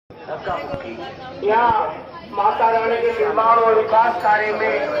यहाँ माता रानी के निर्माण और विकास कार्य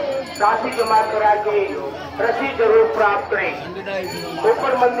में राशि जमा करा के रसीद जरूर प्राप्त करें।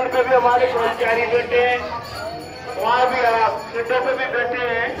 ऊपर मंदिर पे भी हमारे कर्मचारी बैठे हैं, वहाँ भी आप सीटों पे भी बैठे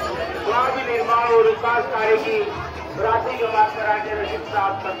हैं, वहाँ भी निर्माण और विकास कार्य की राशि जमा करा के रसीद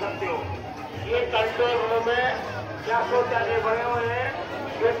प्राप्त कर सकते हो। ये कंट्रोल रूम में क्या शौचालय बने हुए हैं,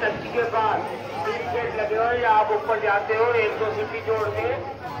 ये टंकी के पास 3 गेट लगे हुए हैं। आप ऊपर जाते हो 1-2 सीढ़ी जोड़ के,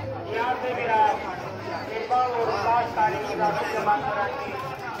 यहाँ से भी आप निर्माण और विकास कार्य की राशि जमा करा के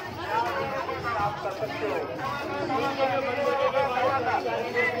प्राप्त कर सकते हो।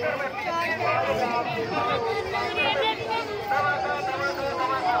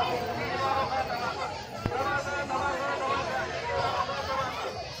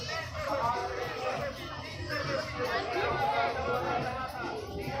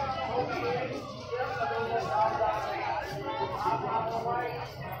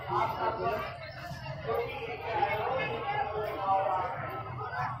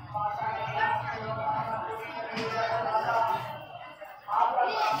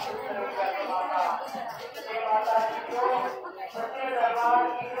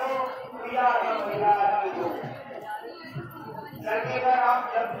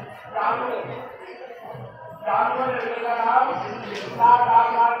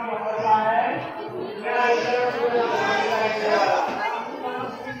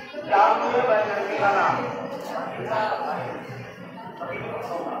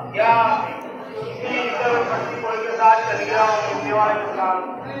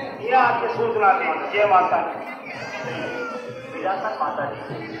 सूचना दें। जय माता बिजासन माता जी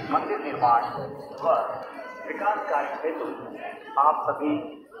मंदिर निर्माण व विकास कार्य हेतु आप सभी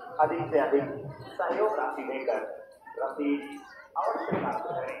अधिक से अधिक सहयोग राशि देकर रसीद अवश्य प्राप्त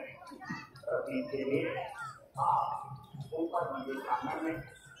करें। रसीद के लिए आप ऊपर मंदिर प्रांगण में,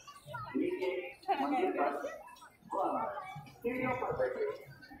 नीचे मंदिर पर सीढ़ियों पर बैठे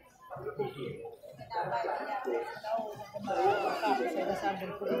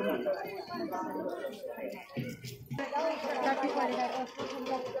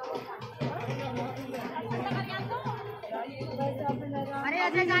अरे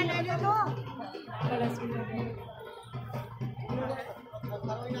ऐसे गाय ले लो तो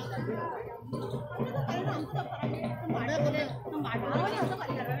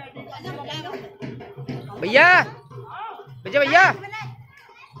भैया भैया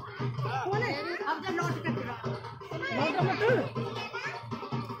अब जब लौट कर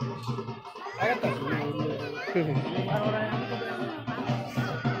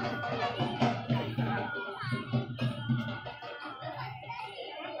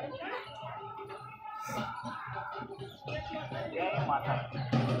जय माता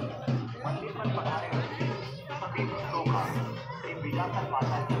मंदिर पर पधारे सभी भक्तों का श्री बिजासन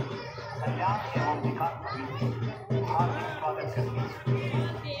माता जी कल्याण एवं विकास समिति हार्दिक स्वागत करती है।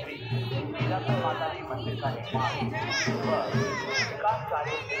 श्री बिजासन माता जी मंदिर का निर्माण व विकास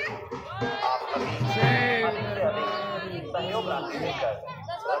कार्य से आप सभी अधिक से अधिक सहयोग राशि देकर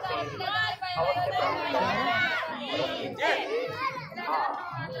अवश्य प्राप्त करें।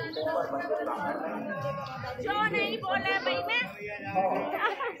 ऊपर मंदिर प्रांगण में जो नहीं बोला भाई मैं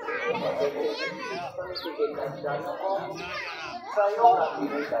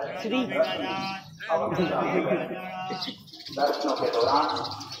श्री दर्शनों के दौरान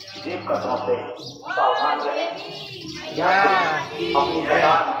जेब कदमों से सावधान रहें, अपनी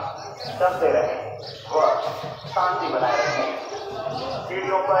जगह चलते रहें और शांति बनाए रखें।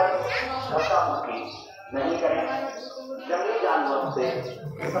 सीढ़ियों पर धक्का मुक्की नहीं करें, जंगली जानवरों से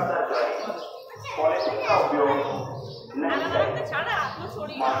सतर्क रहें, पॉलिथीन का उपयोग नहीं करें।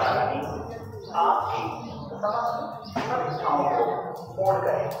 माता रानी आपकी समस्त इच्छाओं को पूर्ण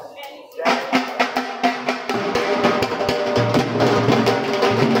करें।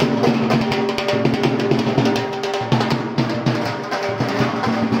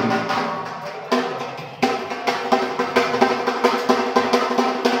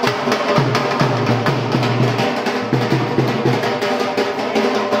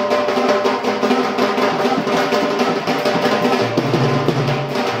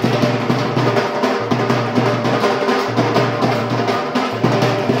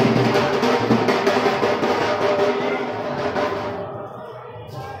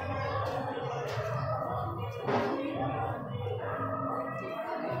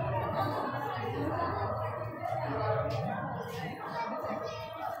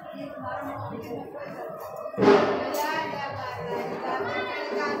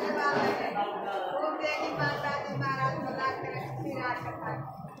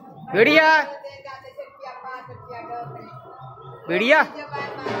 बढ़िया बढ़िया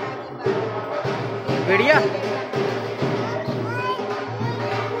बढ़िया।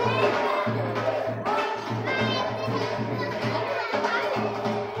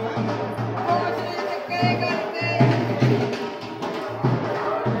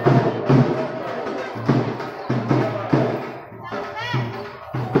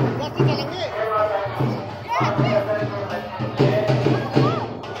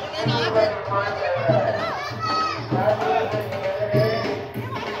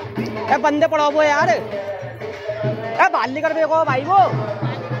 बंदे पड़ो वो यार, बाली कर देखो भाई, वो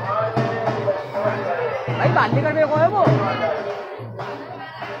भाई बाली कर देखो है वो।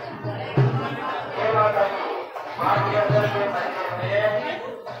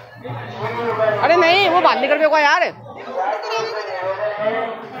 अरे नहीं, वो बाली कर देखो यार।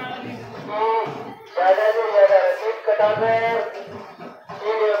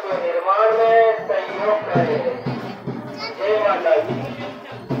 निर्माण में सहयोग करे। जय माता दी,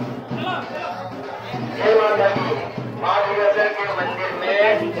 जय माता दी। माँ बिजासन के मंदिर में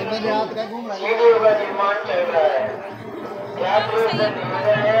सीढ़ियों का निर्माण चल रहा है। यात्रियों से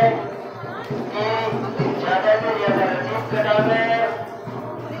निवेदन है कि ज्यादा से ज्यादा रसीद कटावे,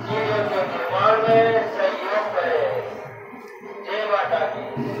 सीढ़ियों के निर्माण में सहयोग करे। जय माता दी,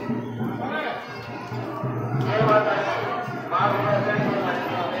 जय माता दी। माँ बिजासन के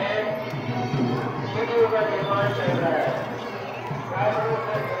मंदिर में सीढ़ियों का निर्माण चल रहा है। यात्रियों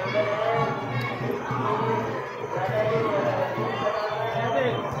से निवेदन है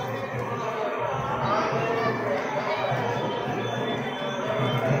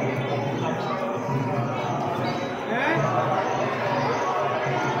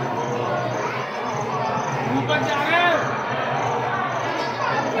ऊपर जा रहे हैं,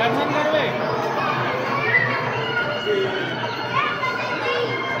 दर्शन करवे।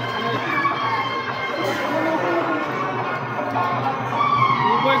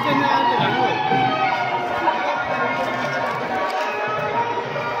 ऊपर से नहीं आते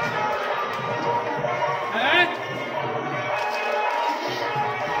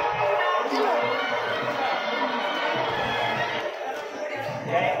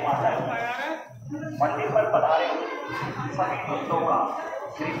मंदिर पर पधारे सभी भक्तों का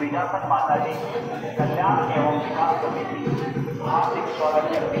श्री बिजासन माता जी कल्याण एवं विकास समिति हार्दिक स्वागत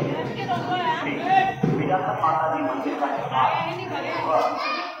करती है। श्री बिजासन माता जी मंदिर का निर्माण व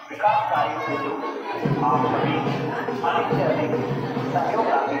विकास कार्यों से जो आप सभी अधिक से अधिक सहयोग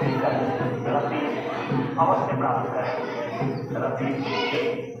राशि देकर रसीद अवश्य प्राप्त करें। रसीद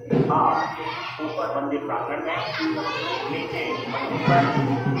आप ऊपर मंदिर प्रांगण में, नीचे मंदिर पर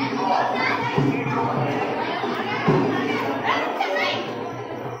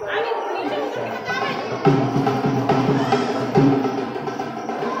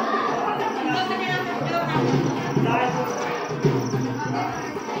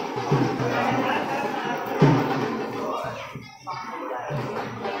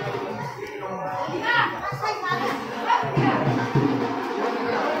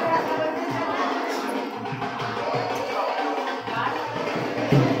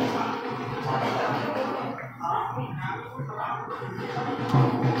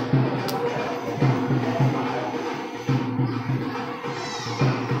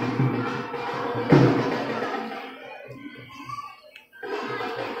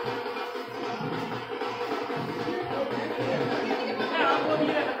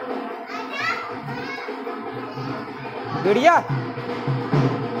बढ़िया।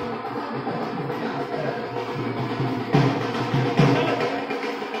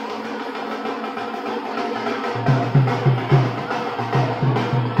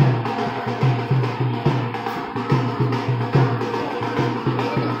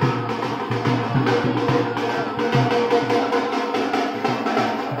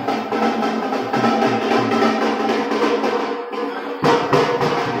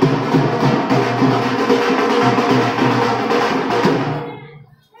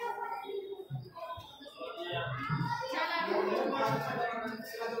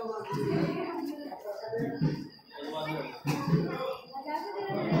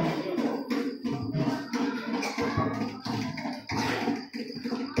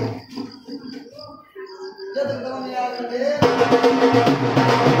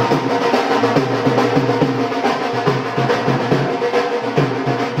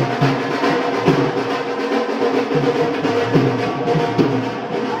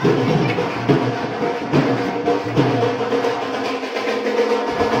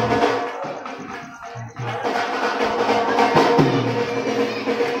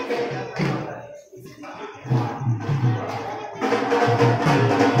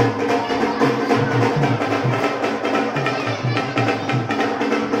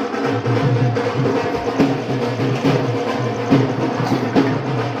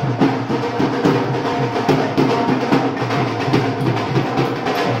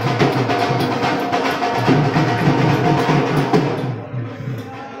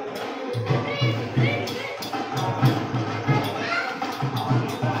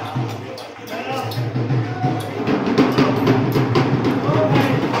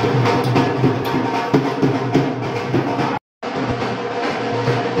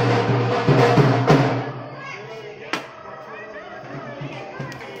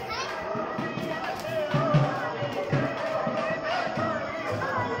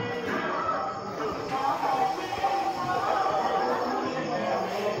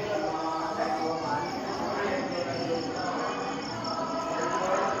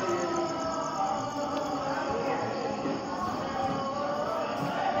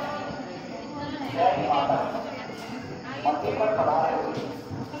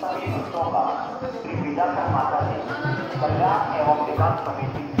 सभी भक्तों का श्री बिजासन माता जी कल्याण एवं विकास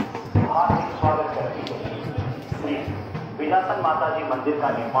समिति हार्दिक स्वागत करती है। श्री बिजासन माता जी मंदिर का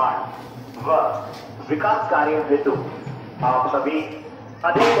निर्माण व विकास कार्य हेतु आप सभी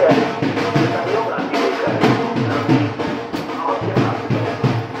अधिक से अधिक सहयोग राशि देकर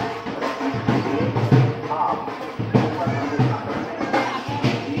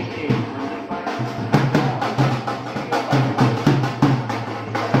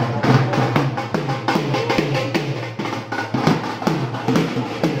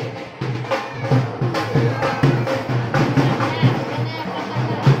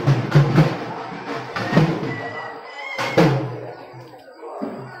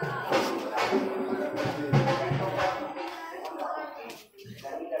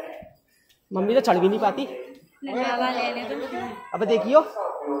मम्मी तो चढ़ भी नहीं पाती। नजारा ले ले तो अब देखियो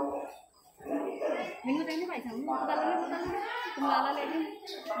मैंने तो नहीं पाई था तुम लाला ले ले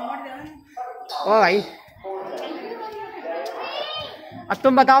नोट दे ओ भाई अब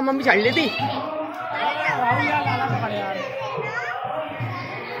तुम बताओ मम्मी चढ़ लेती?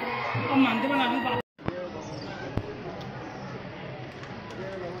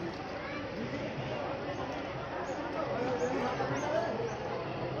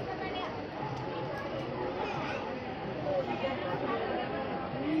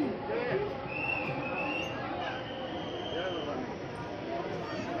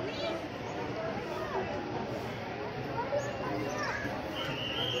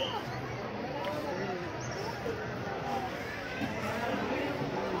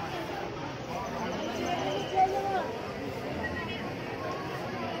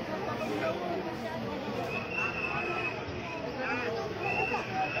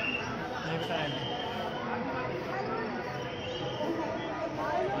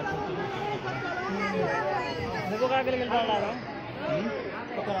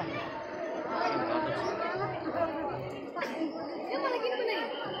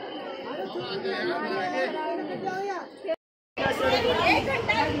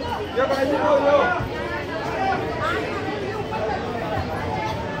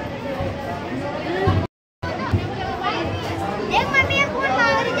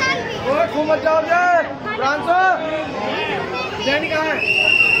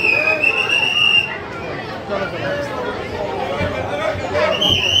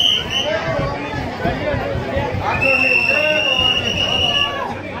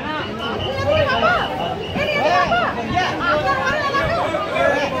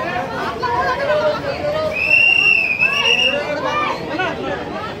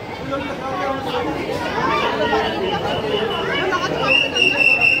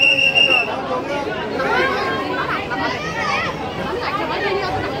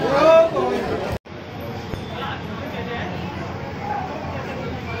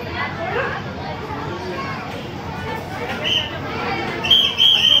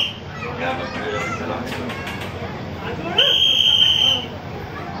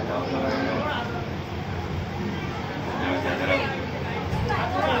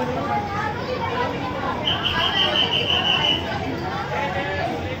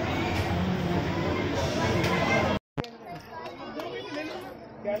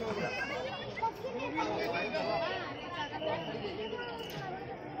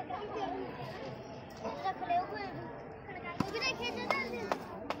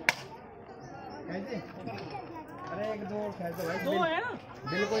 अरे एक दो और खेल तो भाई दो है ना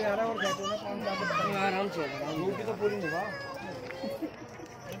दिल को यार और खेल तो ना काम आराम से रोटी तो पूरी नहीं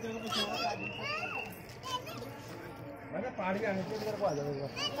मैंने पहाड़ के आने से इधर को आ जाओ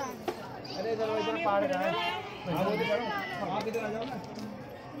अरे इधर पहाड़ का है हाँ वो करो आप इधर आ जाओ ना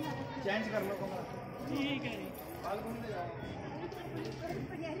चेंज कर लो कमरा ठीक है बाल घूमने जाओ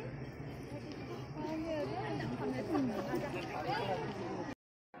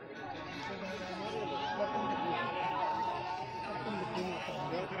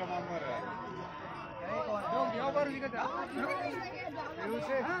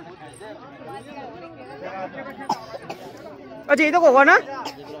अजय तो होगा ना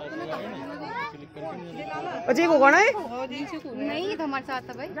अजय को है नहीं तो हमारे साथ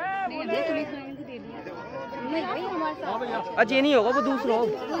था भाई नहीं दे हमारे साथ अजय नहीं होगा वो दूसरा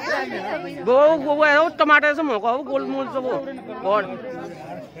वो है वो टमाटर से होगा वो गोल मोल से वो और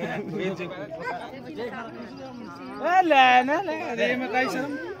ले ना ले अरे मैं कहीं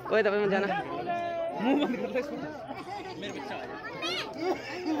शर्म कोई दबे मत जाना मुंह बंद कर ले मेरे बच्चा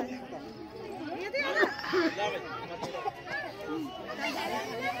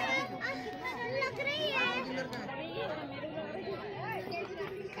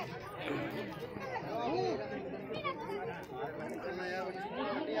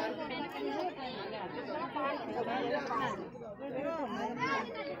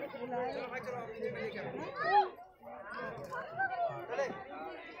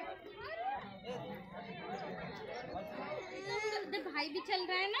भाई भी चल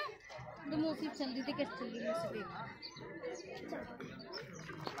रहा है ना, तो मौसी चल रही थी, कैसे चल रही है?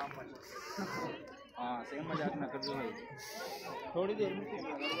 हाँ सेम मजाक ना कर दो भाई, थोड़ी देर में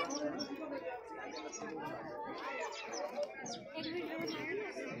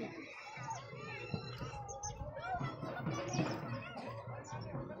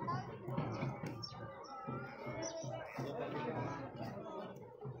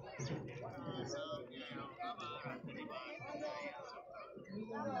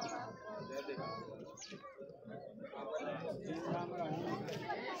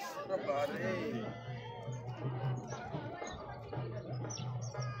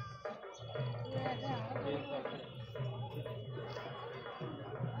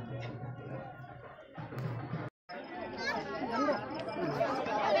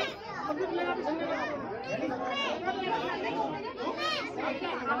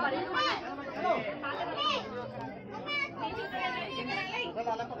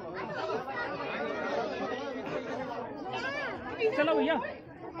चलो भैया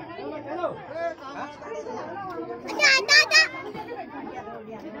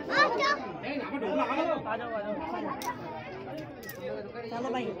चलो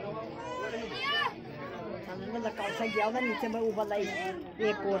भाई से गया था नीचे में ऊपर लाई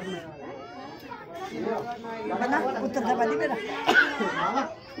एक कोड में बना उत्तर से बनी मेरा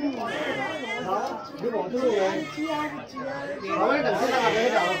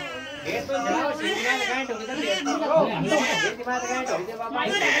ये तो जाओ सीधा लगाए तो किधर ये बात लगाए तो ये बाबा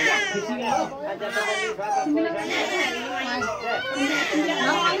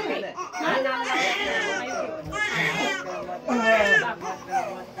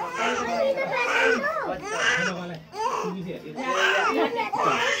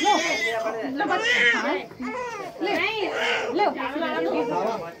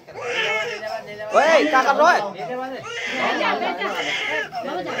ओए क्या कर रहा है?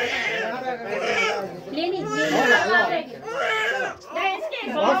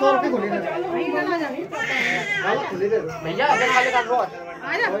 भैया